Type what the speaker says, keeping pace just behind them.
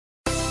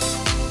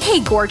Hey,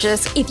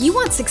 gorgeous. If you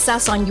want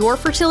success on your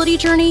fertility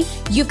journey,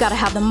 you've got to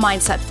have the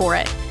mindset for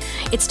it.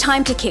 It's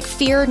time to kick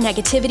fear,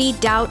 negativity,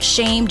 doubt,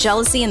 shame,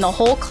 jealousy, and the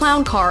whole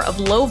clown car of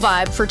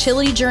low-vibe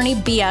fertility journey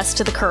BS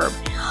to the curb.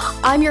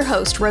 I'm your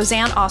host,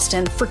 Roseanne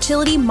Austin,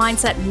 fertility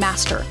mindset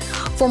master,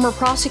 former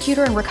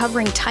prosecutor and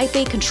recovering type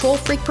A control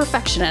freak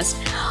perfectionist.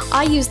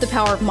 I use the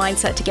power of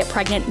mindset to get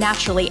pregnant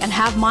naturally and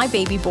have my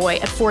baby boy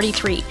at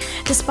 43,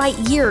 despite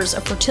years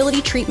of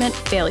fertility treatment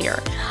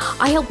failure.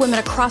 I help women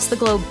across the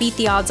globe beat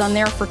the odds on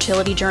their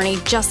fertility journey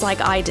just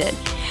like I did.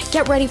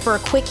 Get ready for a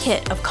quick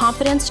hit of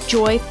confidence,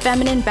 joy,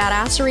 feminine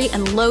badassery,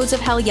 and loads of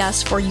hell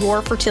yes for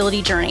your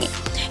fertility journey.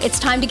 It's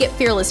time to get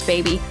fearless,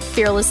 baby.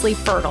 Fearlessly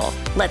fertile.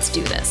 Let's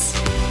do this.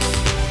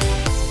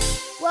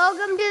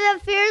 Welcome to the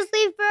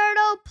Fiercely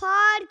Fertile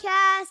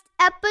Podcast,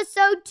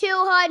 episode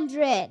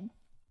 200.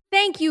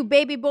 Thank you,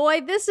 baby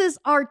boy. This is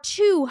our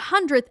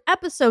 200th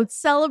episode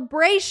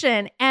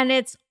celebration, and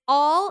it's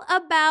all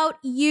about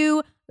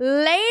you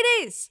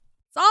ladies.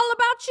 It's all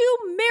about you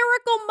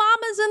miracle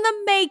mamas in the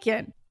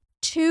making.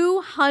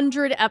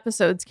 200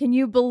 episodes. Can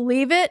you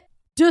believe it?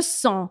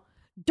 200,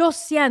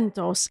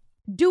 200,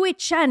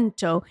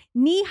 200,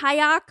 ni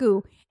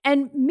hayaku,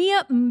 and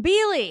Mia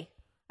Mbili.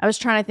 I was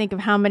trying to think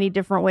of how many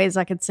different ways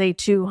I could say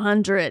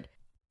 200,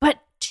 but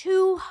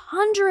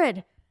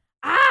 200.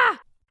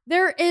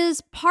 There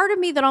is part of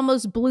me that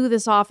almost blew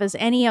this off as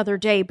any other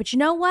day, but you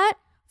know what?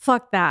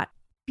 Fuck that.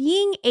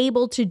 Being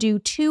able to do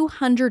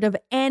 200 of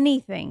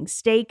anything,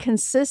 stay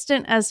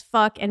consistent as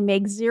fuck, and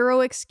make zero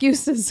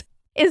excuses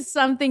is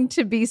something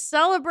to be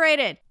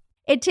celebrated.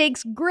 It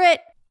takes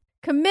grit,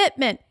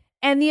 commitment,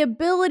 and the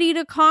ability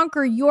to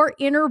conquer your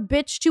inner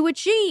bitch to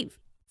achieve.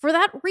 For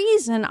that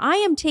reason, I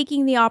am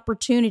taking the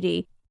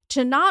opportunity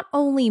to not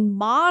only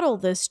model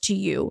this to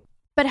you,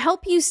 but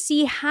help you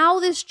see how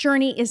this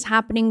journey is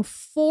happening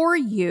for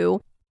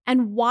you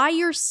and why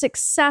your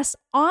success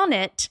on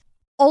it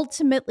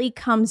ultimately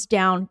comes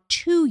down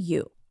to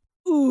you.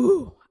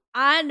 Ooh,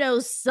 I know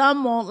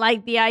some won't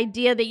like the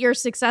idea that your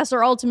success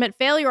or ultimate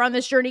failure on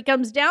this journey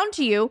comes down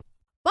to you,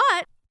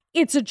 but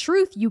it's a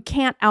truth you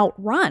can't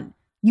outrun.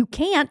 You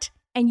can't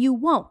and you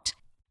won't.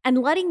 And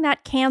letting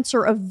that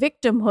cancer of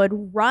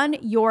victimhood run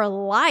your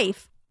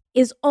life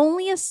is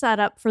only a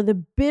setup for the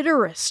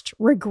bitterest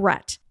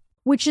regret,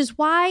 which is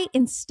why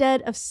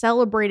instead of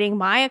celebrating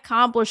my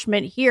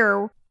accomplishment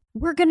here,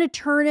 we're going to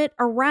turn it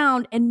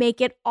around and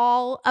make it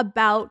all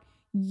about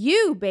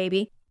you,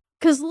 baby.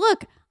 Because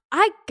look,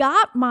 I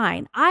got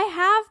mine. I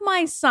have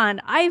my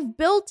son. I've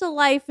built a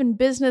life and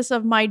business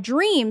of my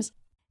dreams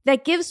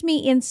that gives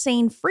me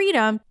insane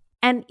freedom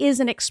and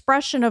is an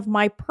expression of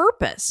my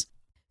purpose.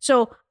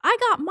 So I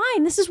got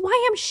mine. This is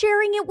why I'm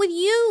sharing it with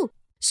you.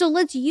 So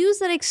let's use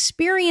that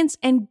experience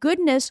and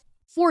goodness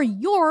for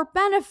your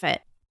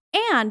benefit.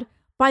 And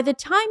by the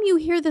time you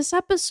hear this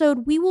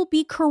episode, we will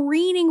be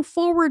careening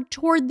forward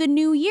toward the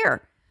new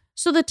year.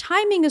 So the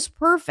timing is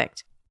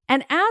perfect.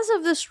 And as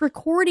of this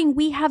recording,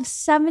 we have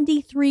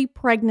 73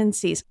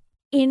 pregnancies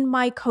in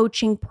my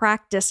coaching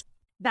practice.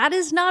 That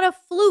is not a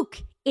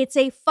fluke. It's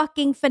a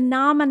fucking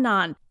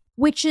phenomenon,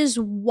 which is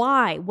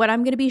why what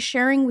I'm going to be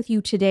sharing with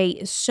you today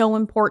is so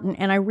important.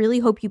 And I really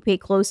hope you pay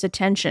close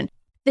attention.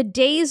 The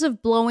days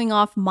of blowing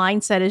off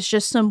mindset is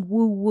just some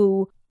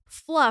woo-woo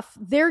fluff.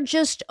 They're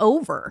just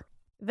over.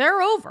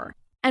 They're over.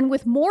 And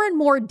with more and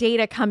more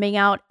data coming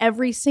out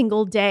every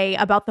single day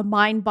about the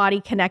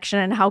mind-body connection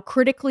and how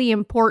critically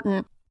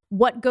important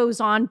what goes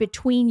on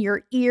between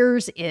your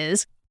ears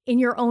is in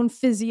your own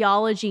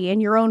physiology and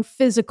your own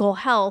physical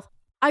health,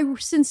 I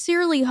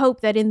sincerely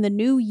hope that in the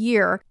new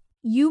year,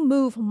 you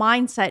move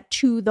mindset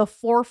to the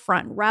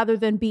forefront rather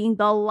than being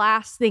the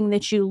last thing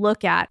that you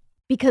look at,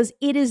 because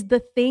it is the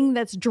thing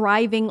that's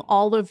driving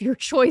all of your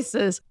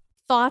choices.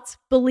 Thoughts,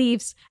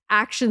 beliefs,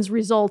 actions,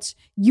 results.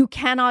 You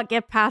cannot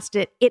get past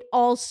it. It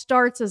all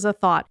starts as a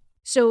thought.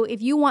 So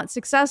if you want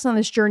success on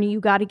this journey, you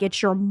got to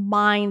get your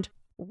mind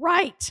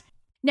right.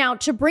 Now,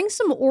 to bring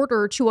some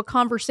order to a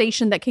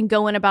conversation that can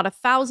go in about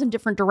 1,000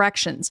 different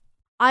directions,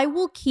 I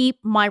will keep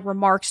my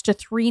remarks to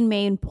 3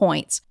 main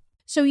points,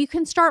 so you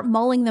can start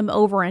mulling them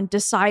over and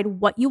decide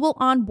what you will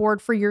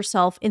onboard for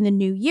yourself in the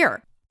new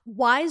year.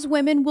 Wise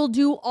women will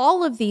do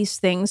all of these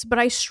things, but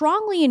I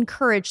strongly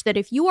encourage that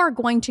if you are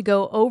going to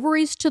go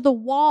ovaries to the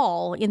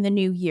wall in the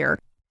new year,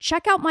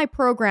 check out my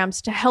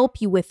programs to help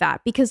you with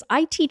that, because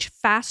I teach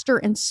faster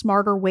and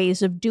smarter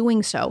ways of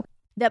doing so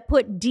that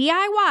put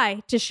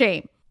DIY to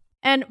shame.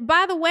 And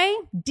by the way,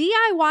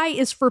 DIY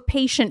is for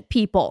patient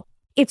people.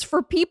 It's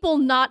for people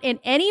not in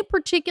any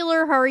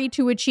particular hurry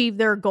to achieve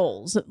their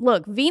goals.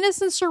 Look,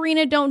 Venus and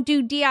Serena don't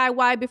do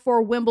DIY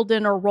before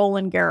Wimbledon or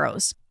Roland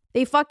Garros.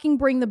 They fucking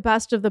bring the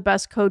best of the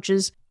best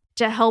coaches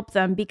to help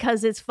them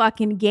because it's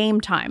fucking game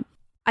time.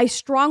 I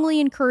strongly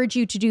encourage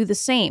you to do the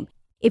same.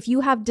 If you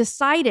have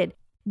decided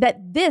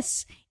that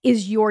this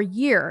is your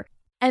year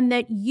and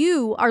that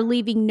you are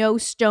leaving no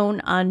stone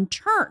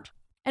unturned.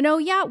 And oh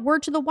yeah,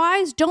 word to the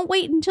wise, don't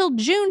wait until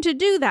June to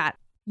do that.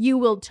 You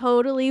will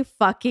totally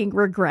fucking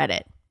regret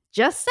it.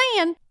 Just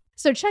saying.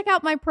 So check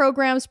out my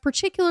programs,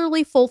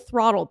 particularly Full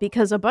Throttle,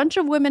 because a bunch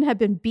of women have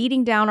been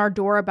beating down our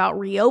door about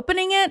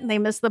reopening it, and they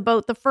missed the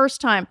boat the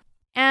first time.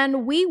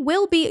 And we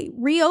will be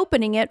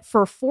reopening it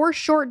for 4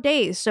 short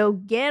days. So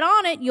get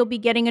on it. You'll be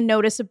getting a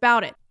notice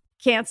about it.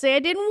 Can't say I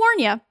didn't warn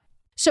you.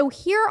 So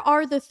here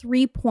are the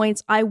 3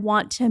 points I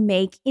want to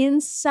make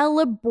in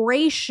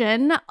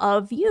celebration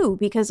of you,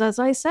 because as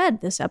I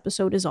said, this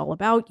episode is all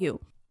about you.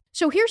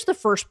 So here's the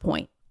first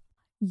point.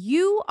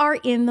 You are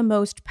in the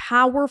most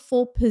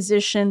powerful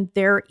position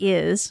there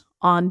is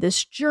on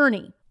this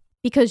journey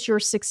because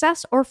your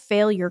success or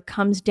failure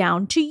comes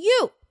down to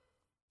you.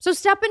 So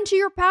step into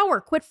your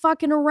power. Quit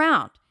fucking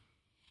around.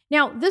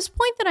 Now, this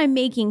point that I'm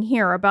making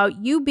here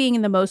about you being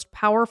in the most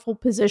powerful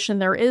position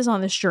there is on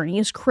this journey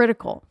is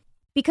critical.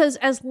 Because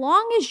as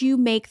long as you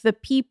make the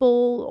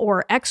people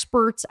or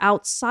experts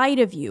outside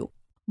of you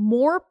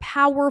more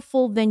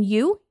powerful than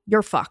you,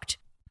 you're fucked.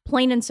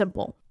 Plain and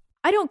simple.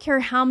 I don't care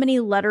how many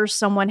letters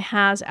someone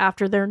has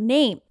after their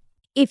name.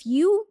 If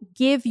you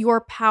give your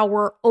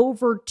power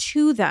over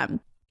to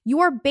them,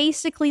 you are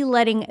basically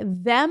letting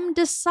them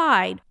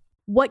decide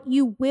what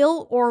you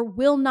will or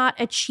will not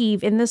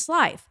achieve in this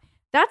life.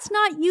 That's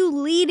not you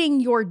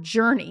leading your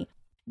journey.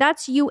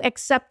 That's you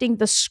accepting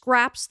the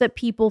scraps that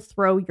people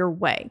throw your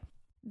way.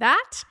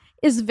 That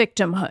is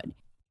victimhood.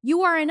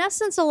 You are in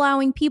essence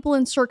allowing people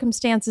and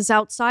circumstances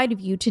outside of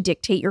you to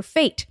dictate your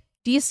fate.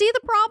 Do you see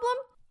the problem?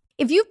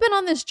 If you've been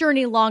on this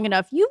journey long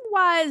enough, you've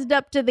wised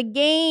up to the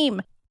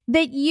game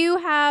that you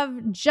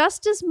have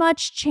just as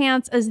much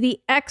chance as the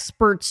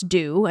experts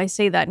do, I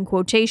say that in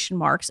quotation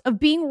marks, of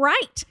being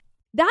right.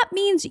 That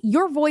means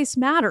your voice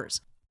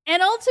matters.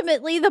 And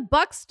ultimately, the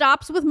buck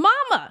stops with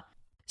mama.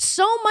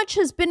 So much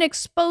has been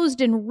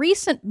exposed in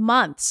recent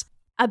months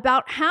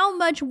about how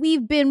much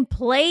we've been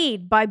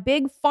played by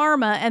Big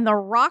Pharma and the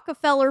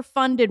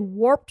Rockefeller-funded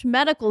warped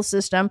medical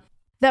system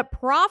that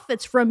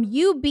profits from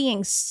you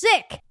being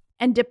sick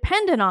and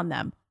dependent on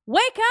them.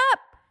 Wake up!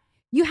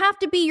 You have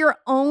to be your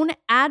own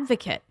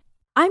advocate.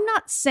 I'm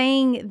not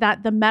saying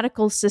that the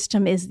medical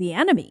system is the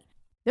enemy.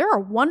 There are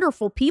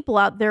wonderful people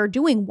out there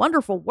doing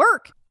wonderful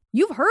work.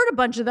 You've heard a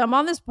bunch of them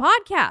on this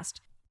podcast.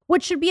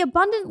 What should be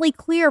abundantly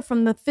clear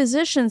from the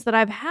physicians that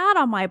I've had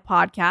on my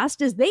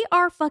podcast is they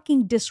are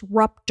fucking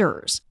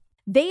disruptors.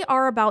 They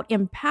are about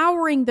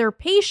empowering their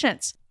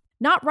patients,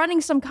 not running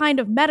some kind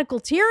of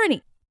medical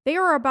tyranny. They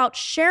are about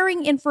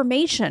sharing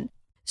information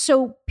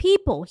so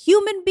people,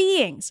 human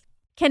beings,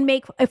 can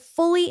make a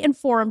fully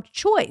informed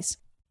choice.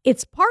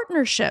 It's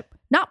partnership,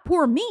 not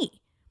poor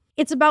me.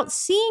 It's about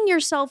seeing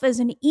yourself as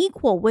an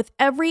equal with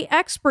every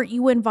expert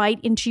you invite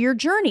into your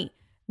journey.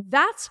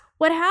 That's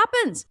what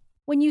happens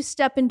when you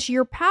step into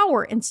your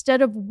power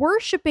instead of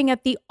worshiping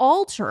at the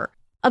altar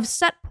of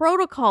set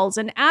protocols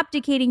and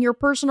abdicating your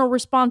personal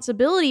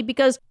responsibility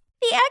because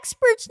the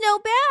experts know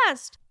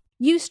best.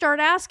 You start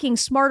asking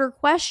smarter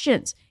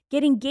questions,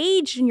 get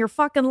engaged in your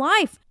fucking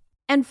life,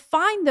 and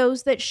find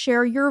those that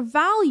share your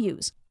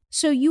values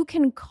so you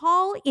can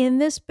call in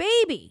this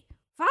baby.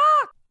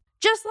 Fuck!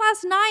 Just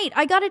last night,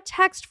 I got a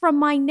text from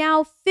my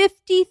now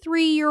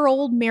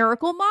 53-year-old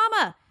miracle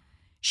mama.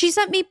 She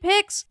sent me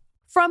pics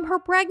from her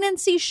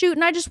pregnancy shoot,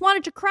 and I just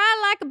wanted to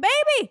cry like a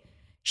baby.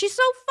 She's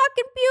so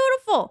fucking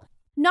beautiful.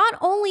 Not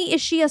only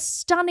is she a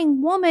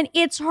stunning woman,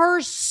 it's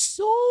her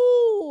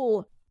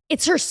soul.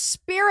 It's her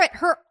spirit,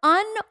 her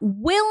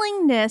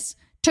unwillingness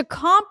to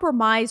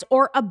compromise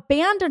or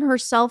abandon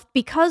herself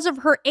because of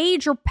her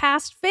age or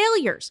past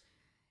failures.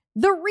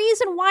 The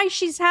reason why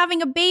she's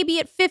having a baby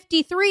at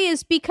 53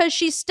 is because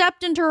she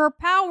stepped into her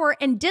power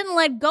and didn't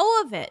let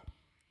go of it.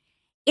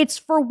 It's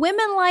for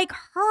women like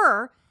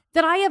her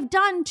that I have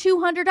done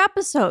 200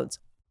 episodes.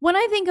 When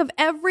I think of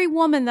every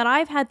woman that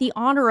I've had the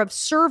honor of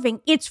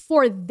serving, it's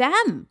for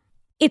them.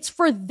 It's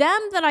for them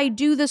that I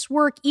do this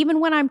work even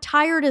when I'm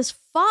tired as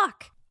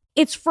fuck.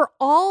 It's for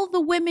all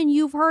the women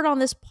you've heard on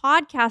this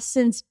podcast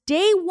since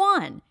day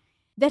one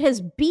that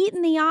has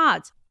beaten the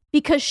odds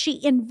because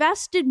she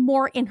invested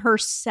more in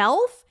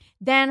herself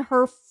than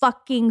her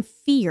fucking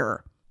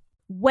fear.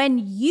 When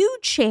you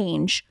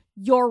change,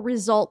 your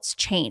results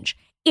change.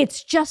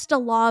 It's just a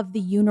law of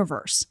the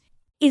universe.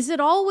 Is it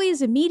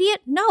always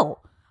immediate? No.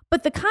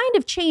 But the kind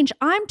of change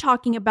I'm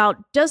talking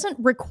about doesn't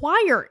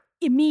require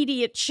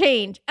immediate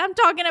change. I'm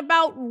talking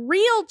about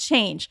real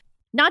change,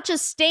 not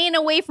just staying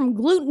away from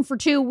gluten for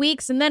 2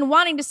 weeks and then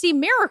wanting to see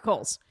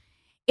miracles.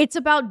 It's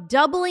about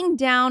doubling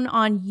down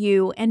on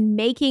you and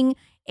making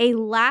a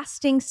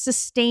lasting,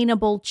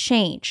 sustainable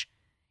change.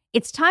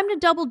 It's time to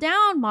double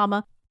down,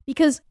 mama,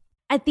 because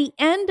at the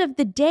end of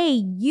the day,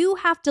 you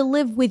have to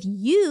live with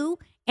you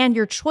and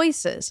your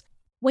choices.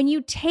 When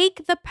you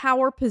take the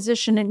power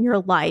position in your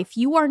life,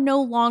 you are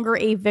no longer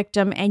a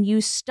victim and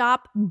you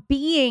stop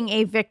being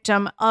a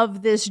victim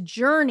of this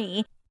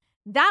journey.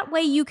 That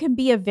way you can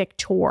be a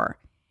victor.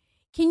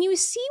 Can you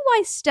see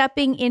why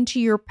stepping into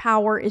your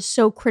power is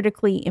so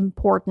critically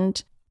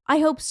important? I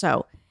hope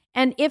so.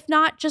 And if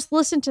not, just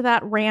listen to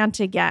that rant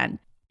again.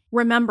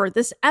 Remember,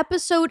 this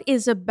episode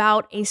is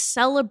about a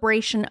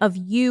celebration of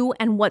you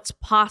and what's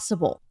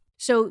possible.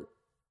 So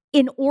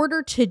In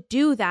order to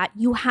do that,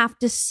 you have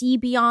to see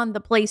beyond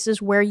the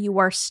places where you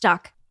are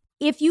stuck.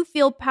 If you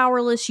feel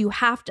powerless, you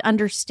have to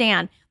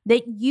understand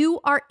that you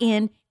are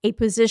in a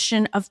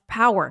position of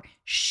power,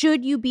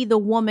 should you be the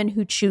woman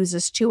who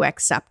chooses to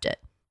accept it.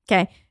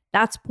 Okay,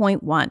 that's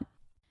point one.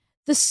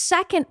 The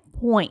second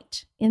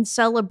point in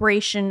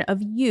celebration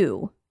of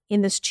you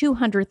in this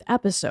 200th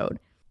episode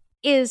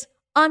is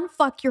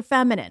unfuck your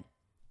feminine.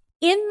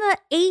 In the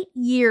 8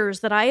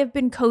 years that I have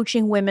been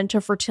coaching women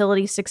to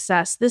fertility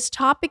success, this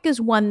topic is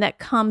one that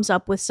comes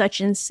up with such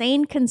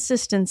insane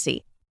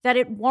consistency that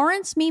it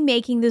warrants me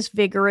making this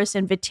vigorous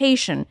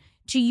invitation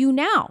to you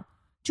now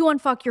to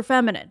unfuck your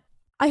feminine.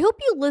 I hope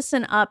you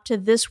listen up to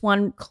this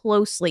one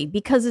closely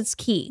because it's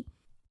key.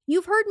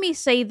 You've heard me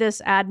say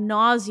this ad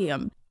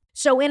nauseum,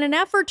 so in an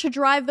effort to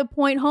drive the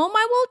point home,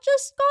 I will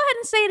just go ahead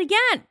and say it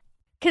again.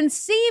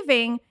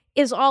 Conceiving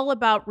is all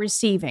about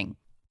receiving.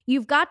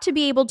 You've got to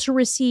be able to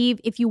receive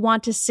if you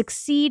want to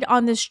succeed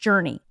on this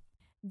journey.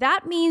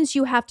 That means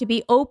you have to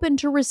be open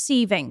to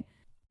receiving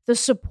the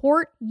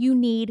support you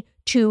need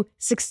to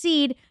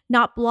succeed,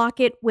 not block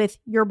it with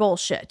your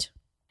bullshit.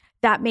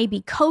 That may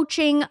be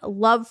coaching,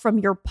 love from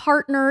your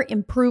partner,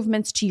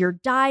 improvements to your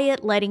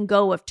diet, letting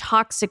go of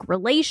toxic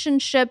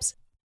relationships,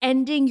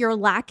 ending your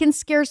lack and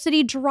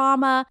scarcity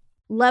drama,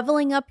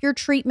 leveling up your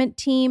treatment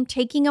team,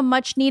 taking a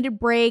much needed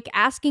break,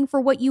 asking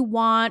for what you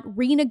want,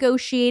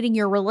 renegotiating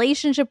your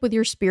relationship with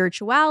your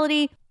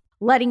spirituality,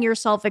 letting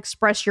yourself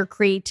express your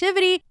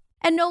creativity,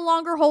 and no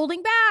longer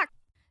holding back.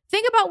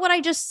 Think about what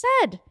I just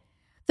said.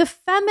 The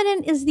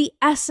feminine is the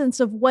essence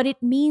of what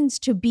it means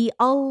to be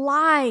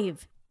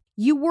alive.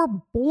 You were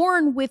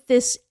born with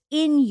this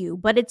in you,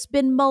 but it's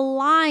been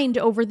maligned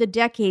over the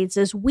decades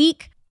as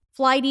weak,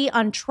 flighty,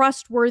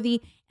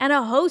 untrustworthy, and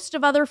a host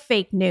of other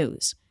fake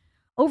news.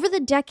 Over the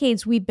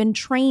decades, we've been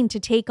trained to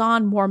take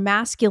on more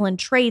masculine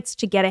traits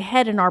to get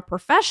ahead in our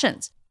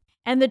professions.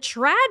 And the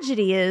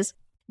tragedy is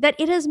that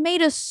it has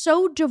made us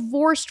so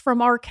divorced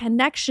from our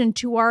connection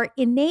to our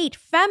innate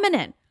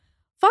feminine.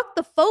 Fuck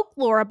the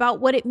folklore about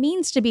what it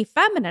means to be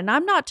feminine.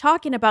 I'm not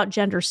talking about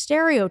gender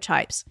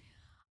stereotypes.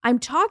 I'm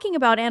talking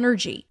about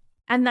energy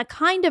and the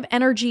kind of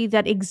energy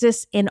that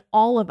exists in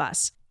all of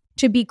us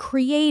to be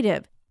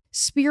creative,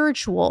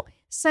 spiritual,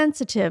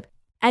 sensitive,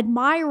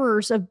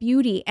 admirers of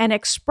beauty and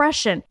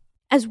expression,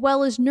 as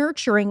well as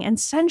nurturing and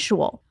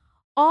sensual.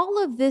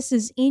 All of this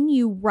is in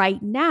you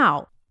right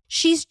now.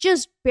 She's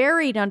just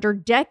buried under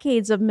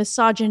decades of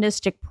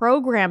misogynistic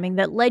programming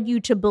that led you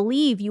to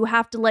believe you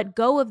have to let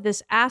go of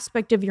this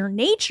aspect of your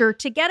nature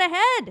to get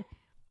ahead.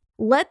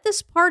 Let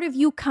this part of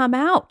you come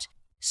out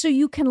so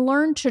you can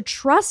learn to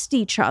trust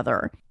each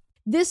other.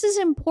 This is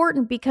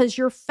important because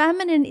your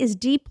feminine is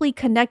deeply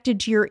connected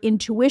to your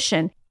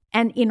intuition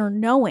and inner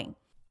knowing.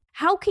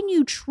 How can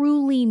you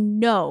truly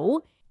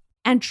know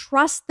and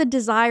trust the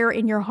desire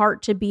in your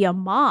heart to be a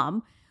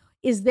mom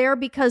is there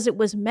because it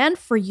was meant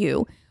for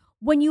you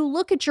when you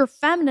look at your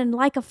feminine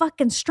like a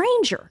fucking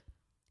stranger?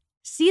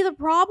 See the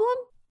problem?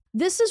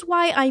 This is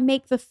why I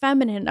make the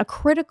feminine a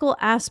critical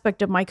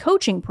aspect of my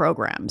coaching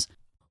programs.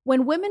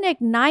 When women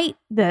ignite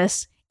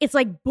this, it's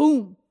like,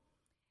 boom,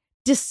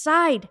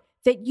 decide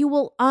that you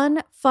will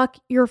unfuck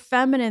your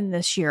feminine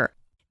this year.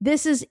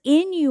 This is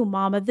in you,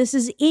 mama. This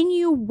is in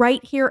you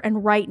right here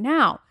and right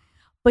now.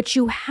 But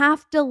you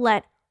have to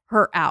let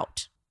her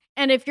out.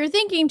 And if you're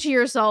thinking to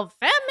yourself,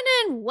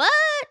 feminine,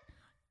 what?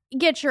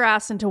 Get your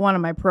ass into one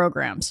of my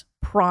programs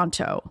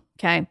pronto,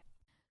 okay?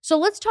 So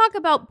let's talk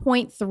about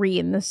point 3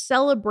 and the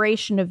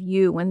celebration of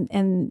you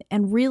and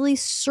really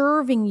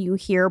serving you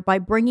here by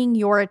bringing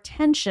your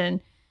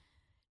attention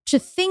to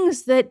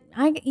things that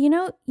you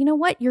know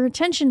what? Your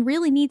attention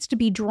really needs to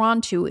be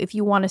drawn to if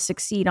you want to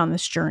succeed on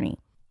this journey.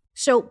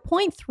 So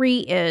point 3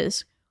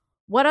 is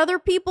what other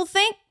people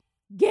think.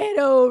 Get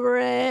over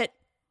it.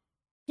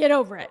 Get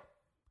over it.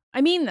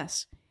 I mean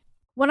this.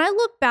 When I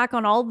look back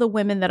on all the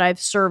women that I've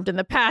served in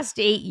the past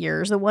 8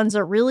 years, the ones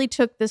that really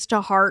took this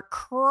to heart,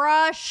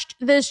 crushed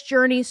this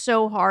journey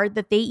so hard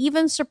that they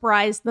even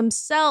surprised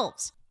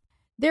themselves.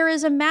 There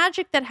is a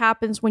magic that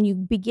happens when you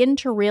begin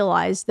to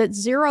realize that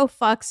 0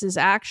 fucks is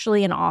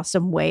actually an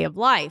awesome way of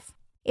life.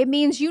 It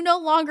means you no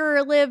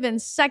longer live in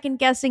second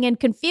guessing and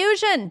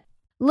confusion.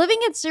 Living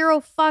at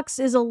 0 fucks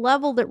is a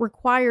level that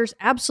requires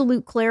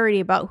absolute clarity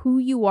about who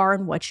you are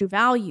and what you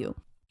value.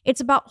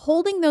 It's about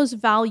holding those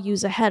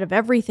values ahead of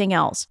everything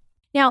else.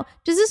 Now,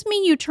 does this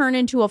mean you turn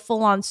into a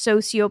full-on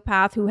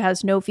sociopath who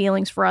has no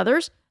feelings for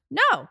others?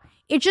 No,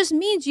 it just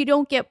means you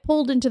don't get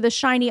pulled into the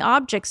shiny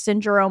object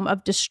syndrome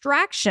of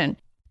distraction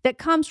that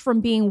comes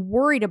from being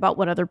worried about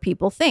what other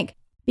people think.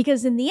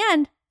 Because in the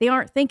end, they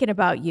aren't thinking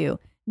about you.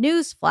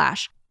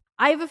 Newsflash.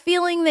 I have a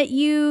feeling that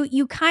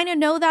you kind of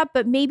know that,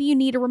 but maybe you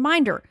need a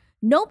reminder.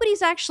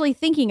 Nobody's actually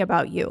thinking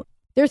about you.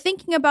 They're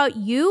thinking about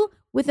you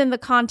within the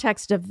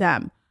context of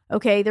them.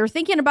 Okay, they're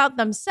thinking about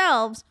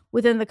themselves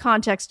within the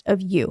context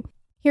of you.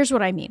 Here's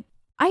what I mean.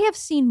 I have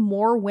seen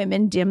more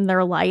women dim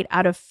their light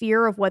out of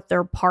fear of what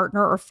their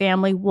partner or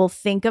family will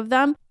think of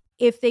them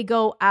if they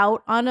go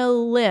out on a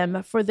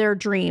limb for their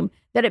dream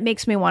that it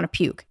makes me want to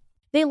puke.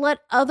 They let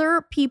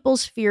other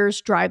people's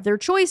fears drive their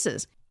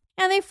choices,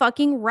 and they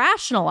fucking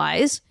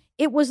rationalize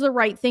it was the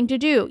right thing to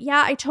do.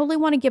 Yeah, I totally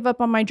want to give up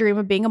on my dream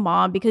of being a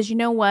mom because you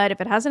know what? If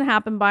it hasn't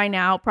happened by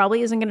now, it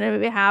probably isn't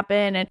going to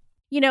happen. And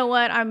you know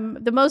what?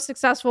 I'm the most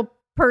successful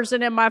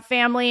person in my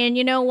family. And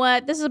you know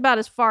what? This is about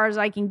as far as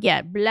I can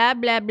get. Blah,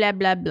 blah, blah,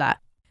 blah, blah.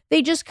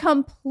 They just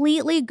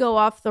completely go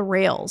off the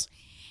rails.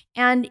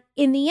 And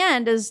in the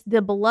end, as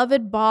the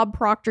beloved Bob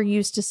Proctor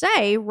used to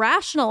say,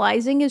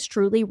 rationalizing is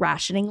truly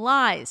rationing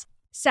lies,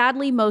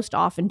 sadly, most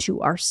often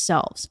to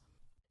ourselves.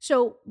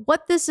 So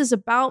what this is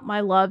about, my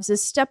loves,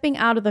 is stepping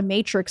out of the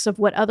matrix of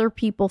what other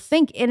people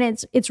think. And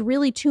it's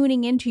really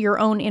tuning into your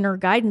own inner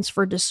guidance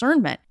for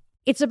discernment.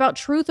 It's about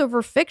truth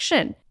over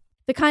fiction,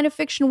 the kind of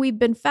fiction we've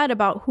been fed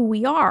about who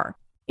we are.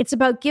 It's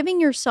about giving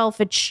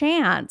yourself a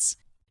chance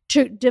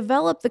to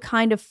develop the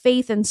kind of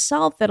faith in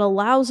self that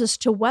allows us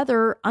to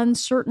weather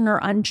uncertain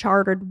or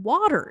uncharted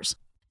waters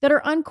that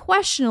are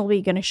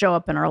unquestionably going to show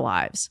up in our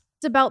lives.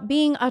 It's about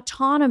being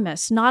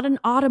autonomous, not an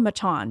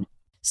automaton.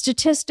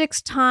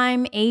 Statistics,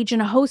 time, age, and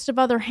a host of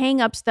other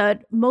hangups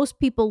that most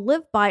people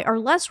live by are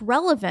less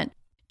relevant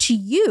to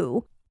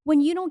you when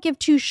you don't give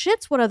two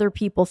shits what other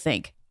people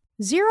think.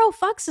 Zero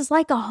fucks is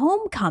like a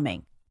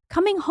homecoming,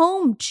 coming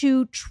home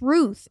to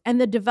truth and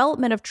the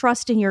development of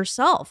trust in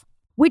yourself,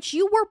 which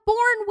you were born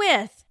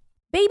with.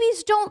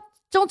 Babies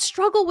don't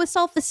struggle with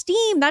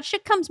self-esteem. That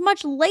shit comes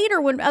much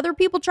later when other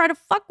people try to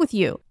fuck with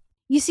you.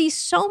 You see,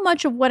 so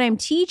much of what I'm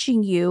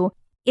teaching you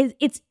is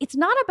it's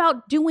not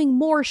about doing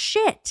more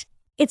shit.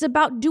 It's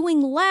about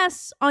doing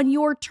less on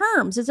your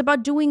terms. It's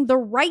about doing the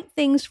right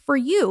things for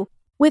you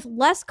with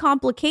less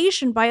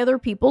complication by other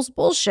people's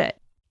bullshit.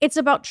 It's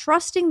about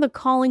trusting the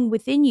calling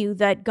within you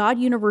that God,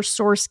 universe,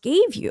 source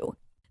gave you.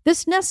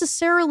 This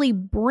necessarily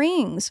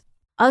brings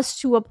us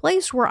to a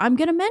place where I'm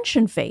going to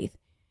mention faith.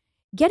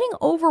 Getting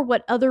over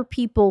what other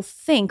people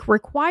think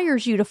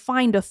requires you to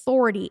find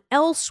authority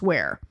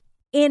elsewhere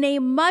in a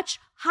much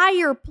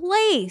higher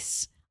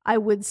place, I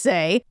would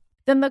say,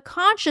 than the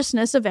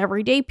consciousness of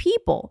everyday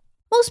people.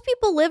 Most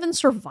people live in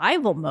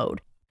survival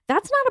mode.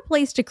 That's not a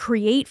place to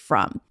create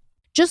from.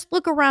 Just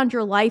look around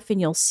your life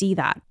and you'll see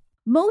that.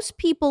 Most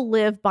people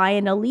live by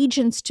an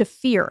allegiance to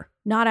fear,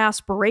 not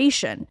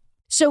aspiration.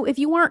 So if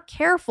you aren't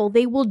careful,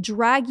 they will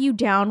drag you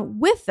down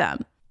with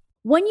them.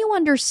 When you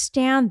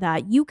understand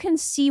that, you can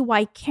see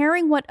why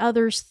caring what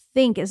others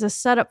think is a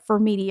setup for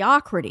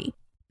mediocrity.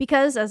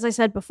 Because, as I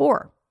said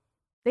before,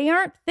 they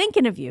aren't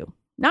thinking of you.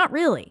 Not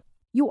really.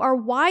 You are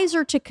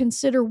wiser to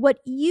consider what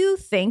you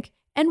think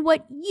and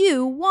what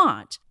you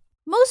want.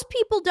 Most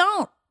people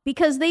don't,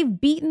 because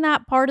they've beaten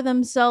that part of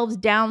themselves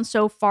down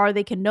so far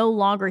they can no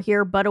longer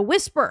hear but a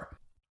whisper.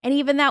 And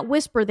even that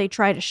whisper, they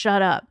try to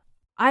shut up.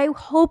 I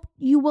hope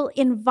you will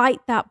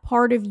invite that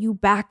part of you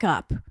back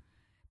up,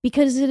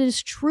 because it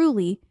is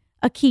truly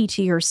a key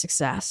to your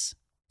success.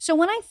 So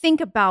when I think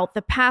about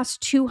the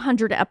past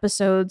 200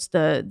 episodes,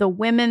 the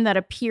women that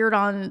appeared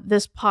on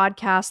this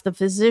podcast, the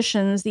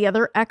physicians, the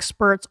other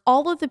experts,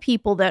 all of the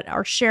people that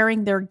are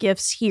sharing their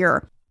gifts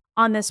here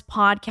on this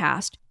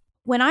podcast,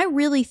 when I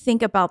really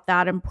think about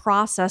that and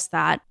process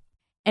that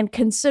and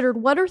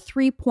considered what are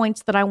 3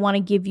 points that I want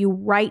to give you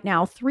right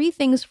now, 3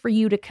 things for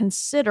you to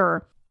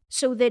consider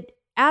so that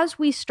as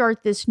we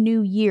start this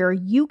new year,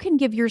 you can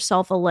give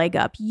yourself a leg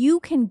up.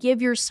 You can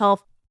give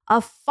yourself a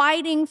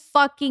fighting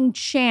fucking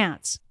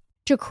chance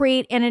to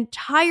create an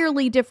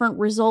entirely different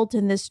result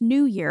in this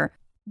new year.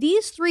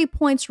 These 3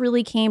 points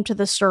really came to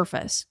the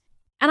surface.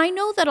 And I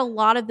know that a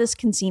lot of this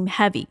can seem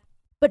heavy,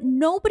 but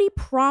nobody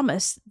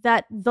promised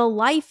that the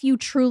life you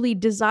truly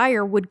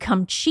desire would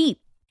come cheap.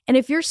 And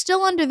if you're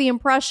still under the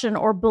impression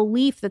or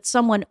belief that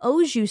someone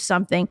owes you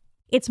something,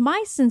 it's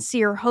my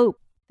sincere hope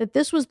that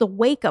this was the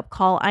wake-up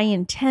call I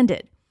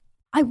intended.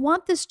 I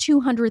want this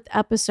 200th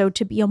episode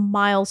to be a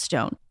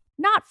milestone,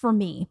 not for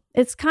me.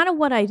 It's kind of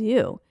what I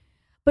do,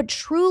 but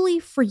truly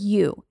for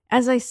you.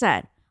 As I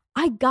said,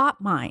 I got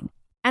mine,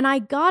 and I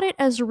got it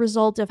as a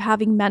result of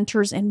having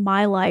mentors in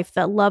my life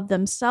that love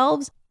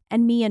themselves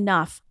and me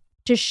enough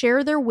to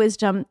share their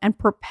wisdom and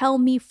propel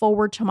me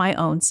forward to my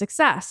own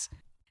success.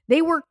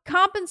 They were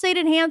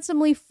compensated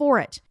handsomely for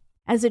it,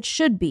 as it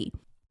should be.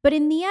 But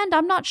in the end,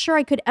 I'm not sure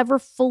I could ever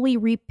fully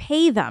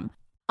repay them,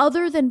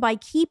 other than by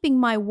keeping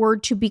my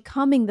word to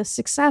becoming the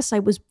success I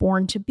was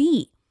born to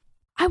be.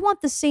 I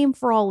want the same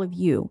for all of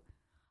you.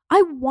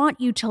 I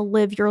want you to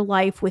live your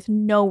life with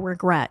no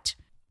regret,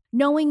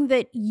 knowing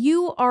that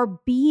you are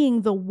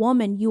being the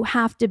woman you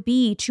have to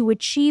be to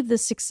achieve the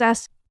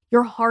success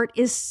your heart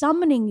is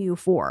summoning you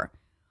for.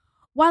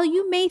 While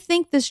you may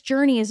think this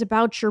journey is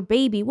about your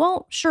baby,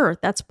 well, sure,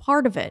 that's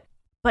part of it,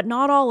 but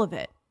not all of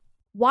it.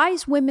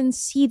 Wise women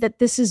see that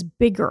this is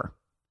bigger,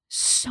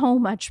 so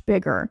much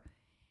bigger,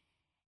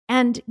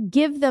 and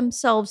give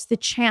themselves the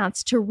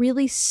chance to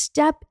really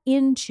step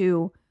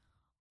into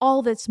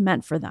all that's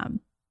meant for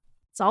them.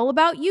 It's all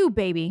about you,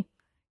 baby.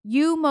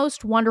 You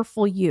most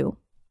wonderful you.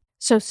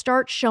 So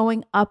start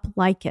showing up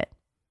like it.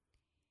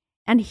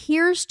 And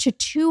here's to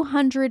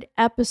 200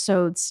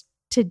 episodes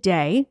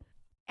today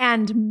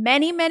and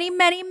many, many,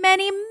 many,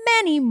 many,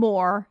 many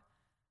more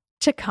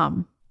to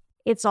come.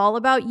 It's all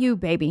about you,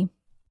 baby.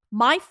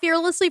 My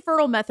Fearlessly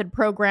Fertile Method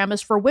program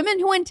is for women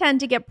who intend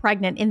to get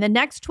pregnant in the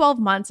next 12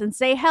 months and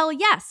say hell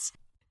yes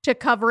to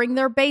covering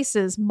their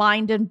bases,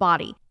 mind and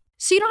body.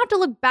 So you don't have to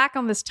look back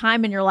on this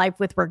time in your life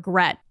with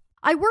regret.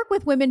 I work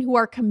with women who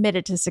are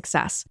committed to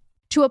success.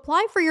 To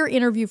apply for your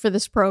interview for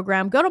this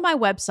program, go to my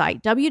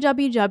website,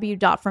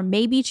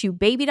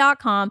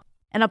 www.frommaybe2baby.com,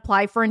 and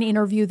apply for an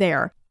interview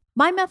there.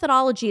 My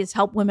methodology has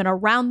helped women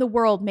around the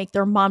world make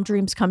their mom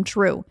dreams come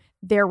true.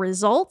 Their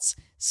results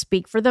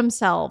speak for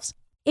themselves.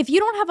 If you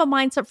don't have a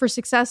mindset for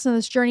success in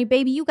this journey,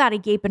 baby, you got a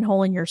gaping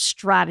hole in your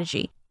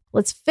strategy.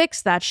 Let's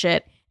fix that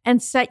shit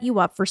and set you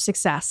up for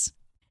success.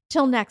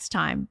 Till next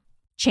time,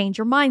 change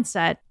your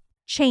mindset,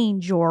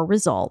 change your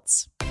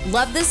results.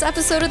 Love this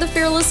episode of the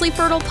Fearlessly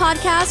Fertile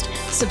podcast?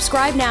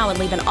 Subscribe now and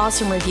leave an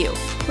awesome review.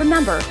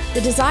 Remember,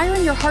 the desire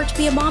in your heart to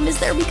be a mom is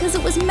there because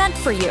it was meant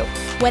for you.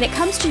 When it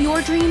comes to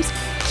your dreams,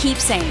 keep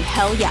saying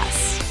hell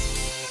yes.